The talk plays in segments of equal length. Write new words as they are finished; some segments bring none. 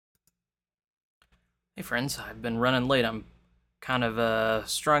Hey friends, I've been running late. I'm kind of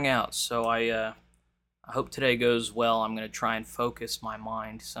strung out, so I hope today goes well. I'm going to try and focus my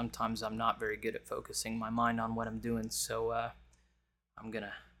mind. Sometimes I'm not very good at focusing my mind on what I'm doing, so I'm going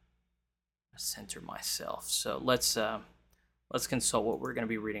to center myself. So let's consult what we're going to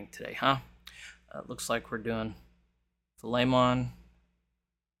be reading today, huh? Looks like we're doing Philemon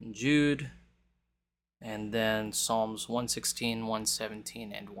and Jude, and then Psalms 116,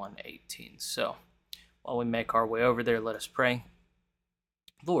 117, and 118. So while we make our way over there, let us pray.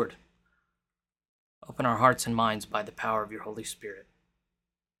 Lord, open our hearts and minds by the power of your Holy Spirit,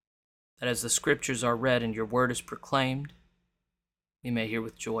 that as the Scriptures are read and your word is proclaimed, we may hear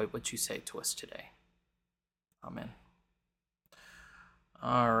with joy what you say to us today. Amen.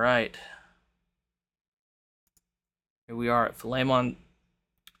 All right. Here we are at Philemon,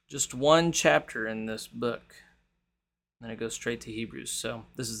 just one chapter in this book. Then it goes straight to Hebrews. So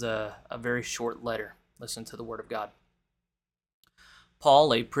this is a very short letter. Listen to the word of God.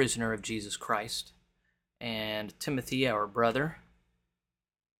 Paul, a prisoner of Jesus Christ, and Timothy, our brother,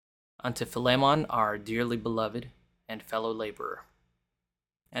 unto Philemon, our dearly beloved and fellow laborer,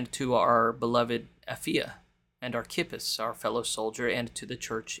 and to our beloved Apphia, and Archippus, our fellow soldier, and to the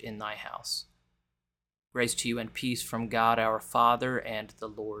church in thy house. Grace to you and peace from God our Father and the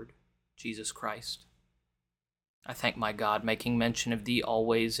Lord Jesus Christ. I thank my God, making mention of thee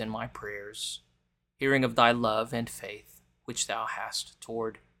always in my prayers, hearing of thy love and faith, which thou hast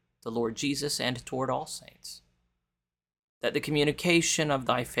toward the Lord Jesus and toward all saints, that the communication of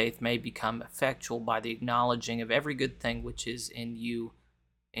thy faith may become effectual by the acknowledging of every good thing which is in you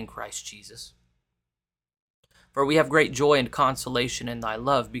in Christ Jesus. For we have great joy and consolation in thy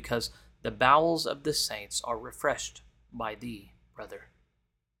love, because the bowels of the saints are refreshed by thee, brother.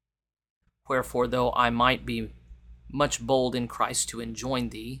 Wherefore, though I might be much bold in Christ to enjoin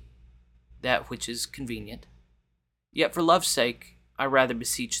thee that which is convenient, yet for love's sake I rather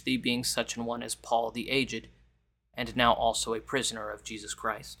beseech thee, being such an one as Paul the aged, and now also a prisoner of Jesus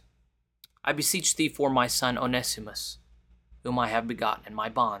Christ, I beseech thee for my son Onesimus, whom I have begotten in my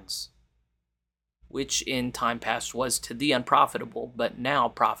bonds, which in time past was to thee unprofitable, but now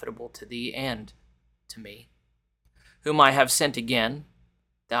profitable to thee and to me, whom I have sent again.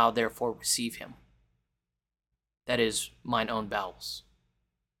 Thou therefore receive him, that is, mine own bowels,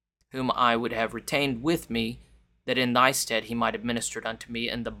 whom I would have retained with me, that in thy stead he might have ministered unto me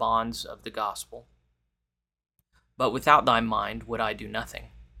in the bonds of the gospel. But without thy mind would I do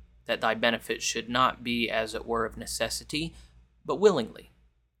nothing, that thy benefit should not be as it were of necessity, but willingly.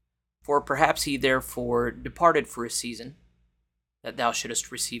 For perhaps he therefore departed for a season, that thou shouldest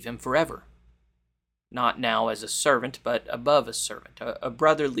receive him forever, not now as a servant, but above a servant, a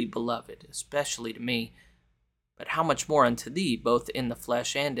brotherly beloved, especially to me, but how much more unto thee, both in the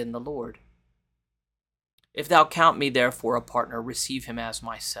flesh and in the Lord. If thou count me therefore a partner, receive him as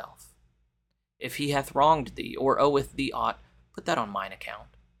myself. If he hath wronged thee, or oweth thee aught, put that on mine account.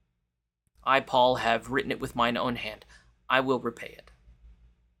 I, Paul, have written it with mine own hand. I will repay it.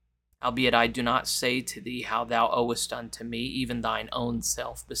 Howbeit I do not say to thee how thou owest unto me, even thine own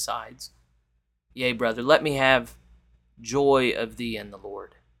self besides. Yea, brother, let me have joy of thee in the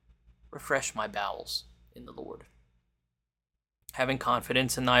Lord. Refresh my bowels in the Lord. Having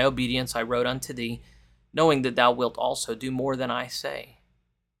confidence in thy obedience, I wrote unto thee, knowing that thou wilt also do more than I say.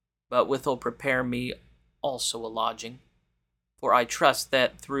 But withal prepare me also a lodging, for I trust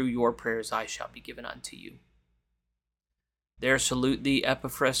that through your prayers I shall be given unto you. There salute thee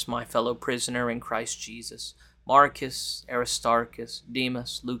Epaphras, my fellow prisoner in Christ Jesus, Marcus, Aristarchus,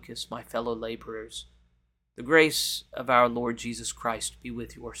 Demas, Lucas, my fellow laborers. The grace of our Lord Jesus Christ be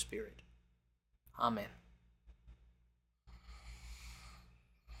with your spirit. Amen.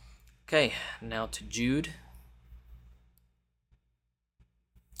 Okay, now to Jude.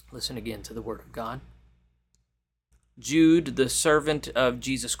 Listen again to the word of God. Jude, the servant of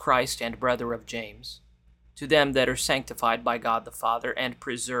Jesus Christ and brother of James, to them that are sanctified by God the Father and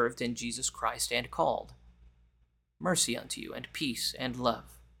preserved in Jesus Christ and called, mercy unto you, and peace and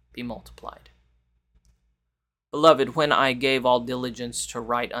love be multiplied. Beloved, when I gave all diligence to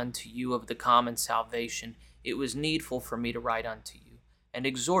write unto you of the common salvation, it was needful for me to write unto you, and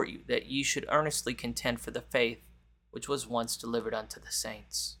exhort you that ye should earnestly contend for the faith which was once delivered unto the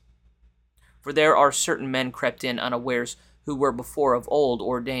saints. For there are certain men crept in unawares, who were before of old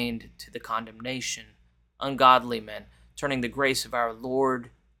ordained to the condemnation, ungodly men, turning the grace of our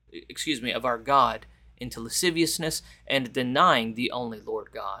God into lasciviousness, and denying the only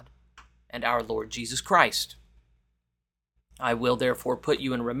Lord God and our Lord Jesus Christ. I will therefore put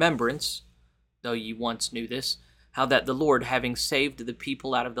you in remembrance, though ye once knew this, how that the Lord, having saved the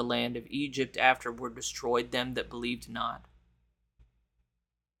people out of the land of Egypt, afterward destroyed them that believed not.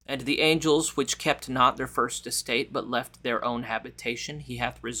 And the angels which kept not their first estate, but left their own habitation, he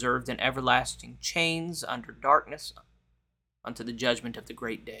hath reserved in everlasting chains under darkness unto the judgment of the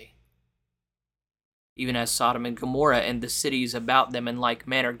great day. Even as Sodom and Gomorrah and the cities about them in like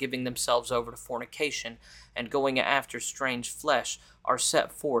manner, giving themselves over to fornication, and going after strange flesh, are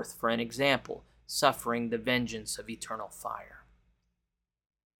set forth for an example, suffering the vengeance of eternal fire.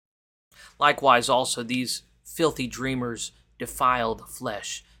 Likewise also these filthy dreamers defile the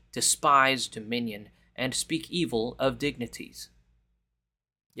flesh, despise dominion, and speak evil of dignities.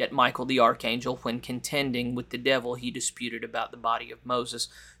 Yet Michael the archangel, when contending with the devil he disputed about the body of Moses,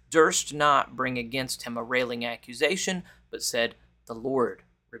 durst not bring against him a railing accusation, but said, The Lord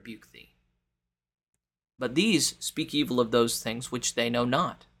rebuke thee. But these speak evil of those things which they know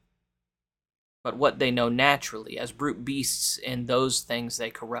not, but what they know naturally, as brute beasts, in those things they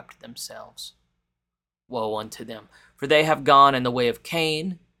corrupt themselves. Woe unto them, for they have gone in the way of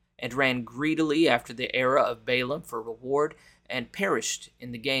Cain, and ran greedily after the error of Balaam for reward, and perished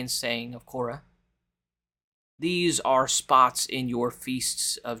in the gainsaying of Korah. These are spots in your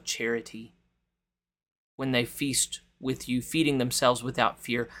feasts of charity, when they feast with you, feeding themselves without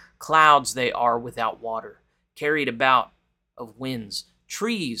fear. Clouds they are without water, carried about of winds,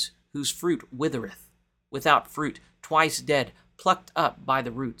 trees whose fruit withereth, without fruit, twice dead, plucked up by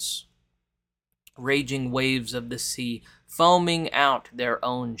the roots. Raging waves of the sea, foaming out their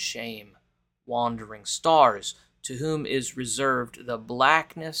own shame, wandering stars, to whom is reserved the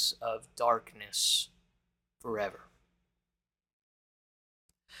blackness of darkness forever.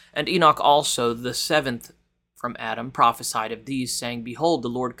 And Enoch also, the seventh from Adam, prophesied of these, saying, Behold, the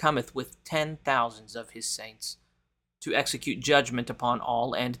Lord cometh with 10,000s of his saints, to execute judgment upon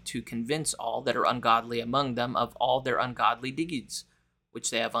all, and to convince all that are ungodly among them of all their ungodly deeds,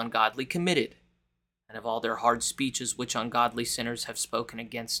 which they have ungodly committed, and of all their hard speeches which ungodly sinners have spoken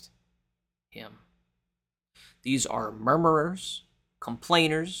against him. These are murmurers,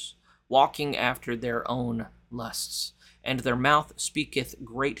 complainers, walking after their own lusts, and their mouth speaketh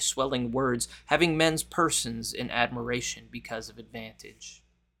great swelling words, having men's persons in admiration because of advantage.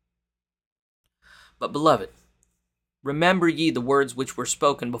 But, beloved, remember ye the words which were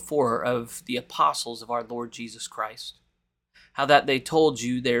spoken before of the apostles of our Lord Jesus Christ, how that they told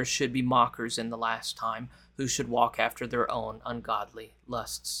you there should be mockers in the last time, who should walk after their own ungodly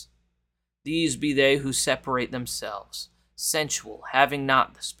lusts. These be they who separate themselves, sensual, having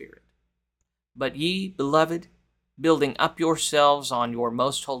not the Spirit. But ye, beloved, building up yourselves on your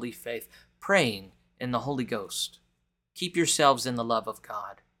most holy faith, praying in the Holy Ghost, keep yourselves in the love of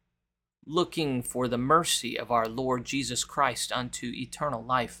God, looking for the mercy of our Lord Jesus Christ unto eternal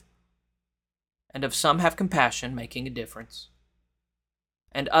life. And of some have compassion, making a difference,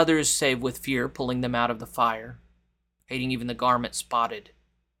 and others save with fear, pulling them out of the fire, hating even the garment spotted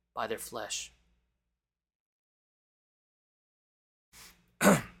by their flesh.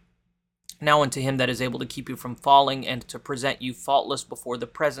 Now unto him that is able to keep you from falling, and to present you faultless before the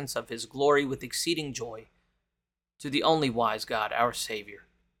presence of his glory with exceeding joy, to the only wise God, our Savior,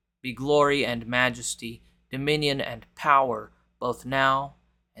 be glory and majesty, dominion and power, both now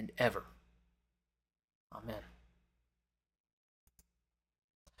and ever. Amen.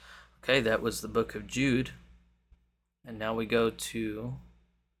 Okay, that was the book of Jude. And now we go to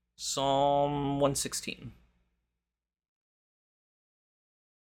Psalm 116.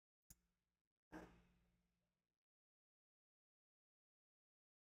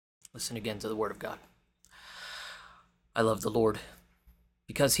 Listen again to the word of God. I love the Lord,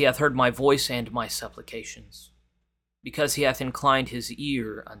 because he hath heard my voice and my supplications, because he hath inclined his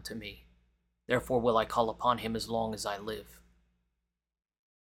ear unto me. Therefore will I call upon him as long as I live.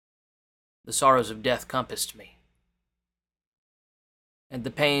 The sorrows of death compassed me, and the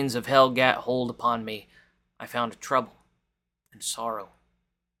pains of hell gat hold upon me. I found trouble and sorrow.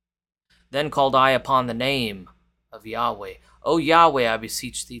 Then called I upon the name of Yahweh. O Yahweh, I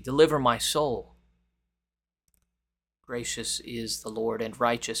beseech thee, deliver my soul. Gracious is the Lord and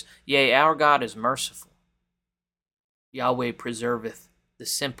righteous, yea, our God is merciful. Yahweh preserveth the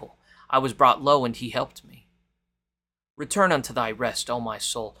simple. I was brought low, and he helped me. Return unto thy rest, O my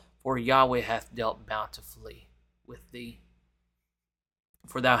soul, for Yahweh hath dealt bountifully with thee.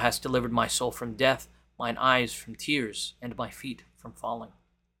 For thou hast delivered my soul from death, mine eyes from tears, and my feet from falling.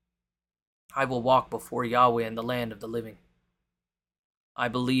 I will walk before Yahweh in the land of the living. I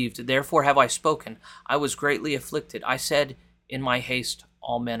believed, therefore have I spoken. I was greatly afflicted. I said in my haste,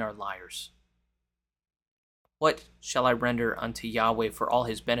 all men are liars. What shall I render unto Yahweh for all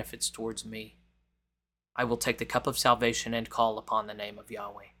his benefits towards me? I will take the cup of salvation and call upon the name of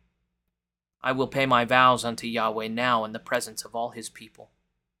Yahweh. I will pay my vows unto Yahweh now in the presence of all his people.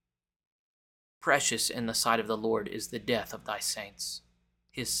 Precious in the sight of the Lord is the death of thy saints,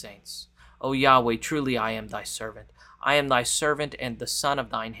 his saints. O Yahweh, truly I am thy servant. I am thy servant and the son of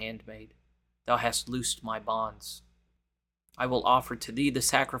thine handmaid. Thou hast loosed my bonds. I will offer to thee the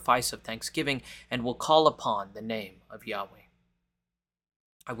sacrifice of thanksgiving, and will call upon the name of Yahweh.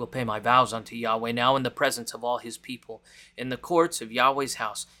 I will pay my vows unto Yahweh now in the presence of all his people, in the courts of Yahweh's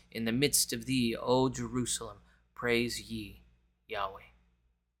house, in the midst of thee, O Jerusalem. Praise ye Yahweh.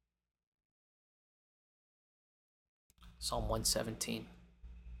 Psalm 117.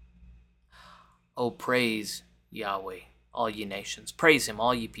 O praise Yahweh, all ye nations. Praise him,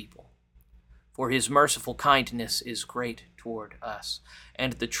 all ye people. For his merciful kindness is great toward us,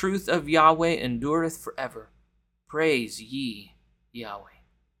 and the truth of Yahweh endureth forever. Praise ye Yahweh.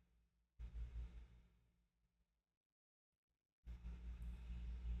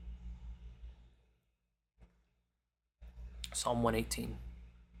 Psalm 118.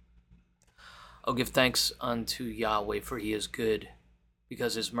 O give thanks unto Yahweh, for he is good,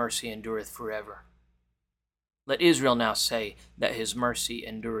 because his mercy endureth forever. Let Israel now say that his mercy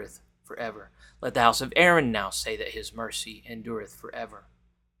endureth forever. Let the house of Aaron now say that his mercy endureth forever.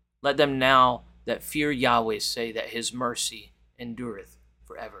 Let them now that fear Yahweh say that his mercy endureth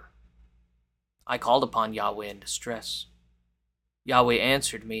forever. I called upon Yahweh in distress. Yahweh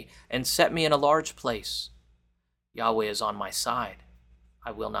answered me and set me in a large place. Yahweh is on my side.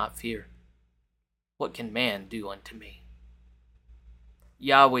 I will not fear. What can man do unto me?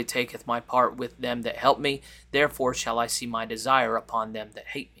 Yahweh taketh my part with them that help me. Therefore shall I see my desire upon them that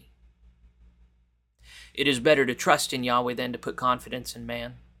hate me. It is better to trust in Yahweh than to put confidence in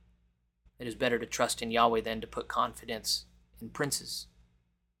man. It is better to trust in Yahweh than to put confidence in princes.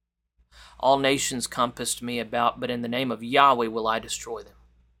 All nations compassed me about, but in the name of Yahweh will I destroy them.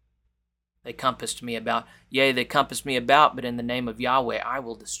 They compassed me about, yea, they compassed me about, but in the name of Yahweh I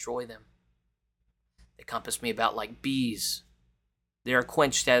will destroy them. They compass me about like bees. They are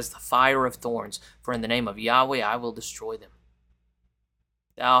quenched as the fire of thorns, for in the name of Yahweh I will destroy them.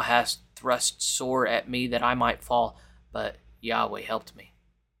 Thou hast thrust sore at me that I might fall, but Yahweh helped me.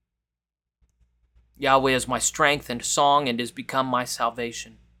 Yahweh is my strength and song, and is become my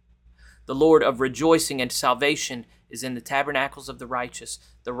salvation. The Lord of rejoicing and salvation is in the tabernacles of the righteous.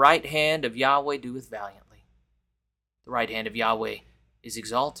 The right hand of Yahweh doeth valiantly. The right hand of Yahweh is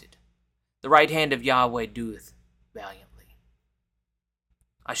exalted. The right hand of Yahweh doeth valiantly.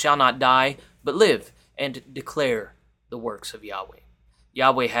 I shall not die, but live, and declare the works of Yahweh.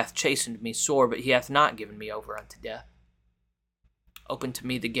 Yahweh hath chastened me sore, but he hath not given me over unto death. Open to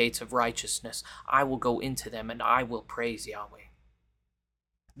me the gates of righteousness. I will go into them, and I will praise Yahweh.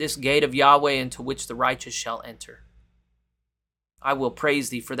 This gate of Yahweh into which the righteous shall enter. I will praise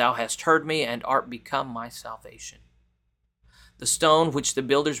thee, for thou hast heard me, and art become my salvation. The stone which the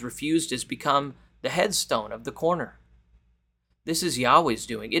builders refused is become the headstone of the corner. This is Yahweh's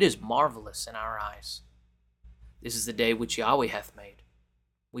doing. It is marvelous in our eyes. This is the day which Yahweh hath made.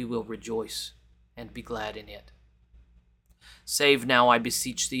 We will rejoice and be glad in it. Save now, I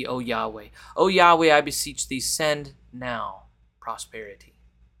beseech thee, O Yahweh. O Yahweh, I beseech thee, send now prosperity.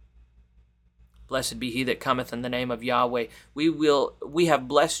 Blessed be he that cometh in the name of Yahweh. We have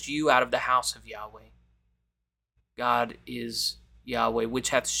blessed you out of the house of Yahweh. God is Yahweh, which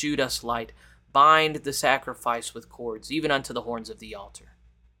hath shewed us light. Bind the sacrifice with cords, even unto the horns of the altar.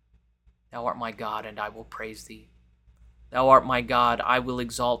 Thou art my God, and I will praise thee. Thou art my God, I will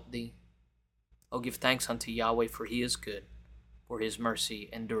exalt thee. O give thanks unto Yahweh, for he is good, for his mercy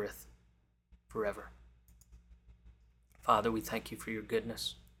endureth forever. Father, we thank you for your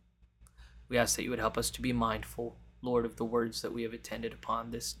goodness. We ask that you would help us to be mindful, Lord, of the words that we have attended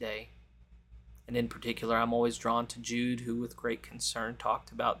upon this day. And in particular, I'm always drawn to Jude, who with great concern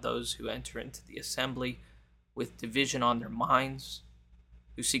talked about those who enter into the assembly with division on their minds,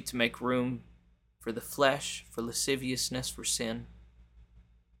 who seek to make room for the flesh, for lasciviousness, for sin.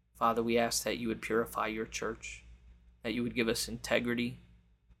 Father, we ask that you would purify your church, that you would give us integrity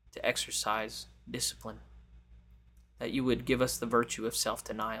to exercise discipline, that you would give us the virtue of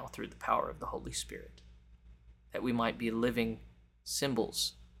self-denial through the power of the Holy Spirit, that we might be living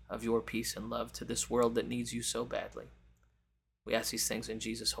symbols of your peace and love to this world that needs you so badly. We ask these things in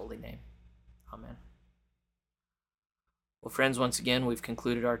Jesus' holy name. Amen. Well, friends, once again, we've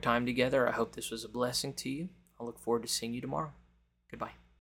concluded our time together. I hope this was a blessing to you. I'll look forward to seeing you tomorrow. Goodbye.